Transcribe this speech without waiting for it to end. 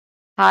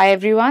Hi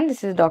everyone,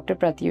 this is Dr.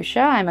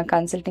 Pratyusha. I'm a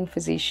consulting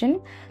physician.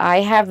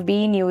 I have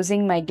been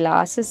using my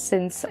glasses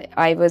since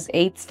I was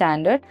 8th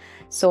standard.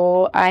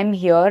 So I'm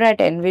here at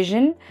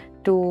Envision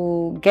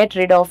to get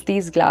rid of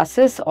these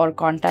glasses or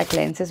contact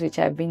lenses which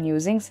I've been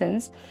using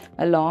since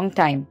a long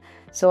time.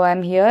 So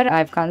I'm here.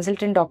 I've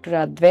consulted Dr.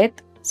 Advaith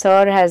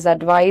Sir has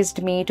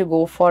advised me to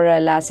go for a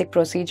LASIK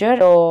procedure,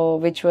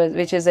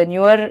 which is a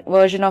newer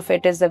version of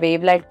it is the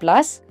Wavelight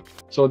Plus.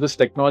 So this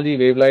technology,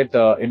 Wavelight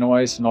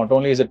InnovEyes, not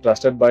only is it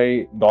trusted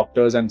by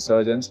doctors and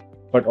surgeons,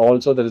 but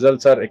also the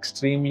results are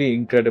extremely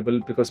incredible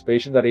because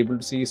patients are able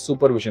to see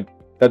supervision,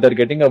 that they're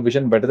getting a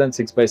vision better than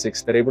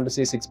 6x6. They're able to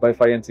see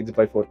 6x5 and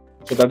 6x4.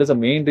 So that is the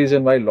main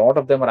reason why a lot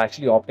of them are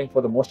actually opting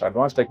for the most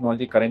advanced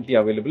technology currently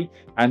available,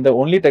 and the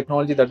only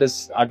technology that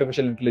is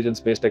artificial intelligence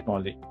based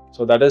technology.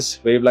 So that is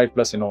Wavelight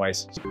Plus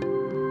InnovEyes.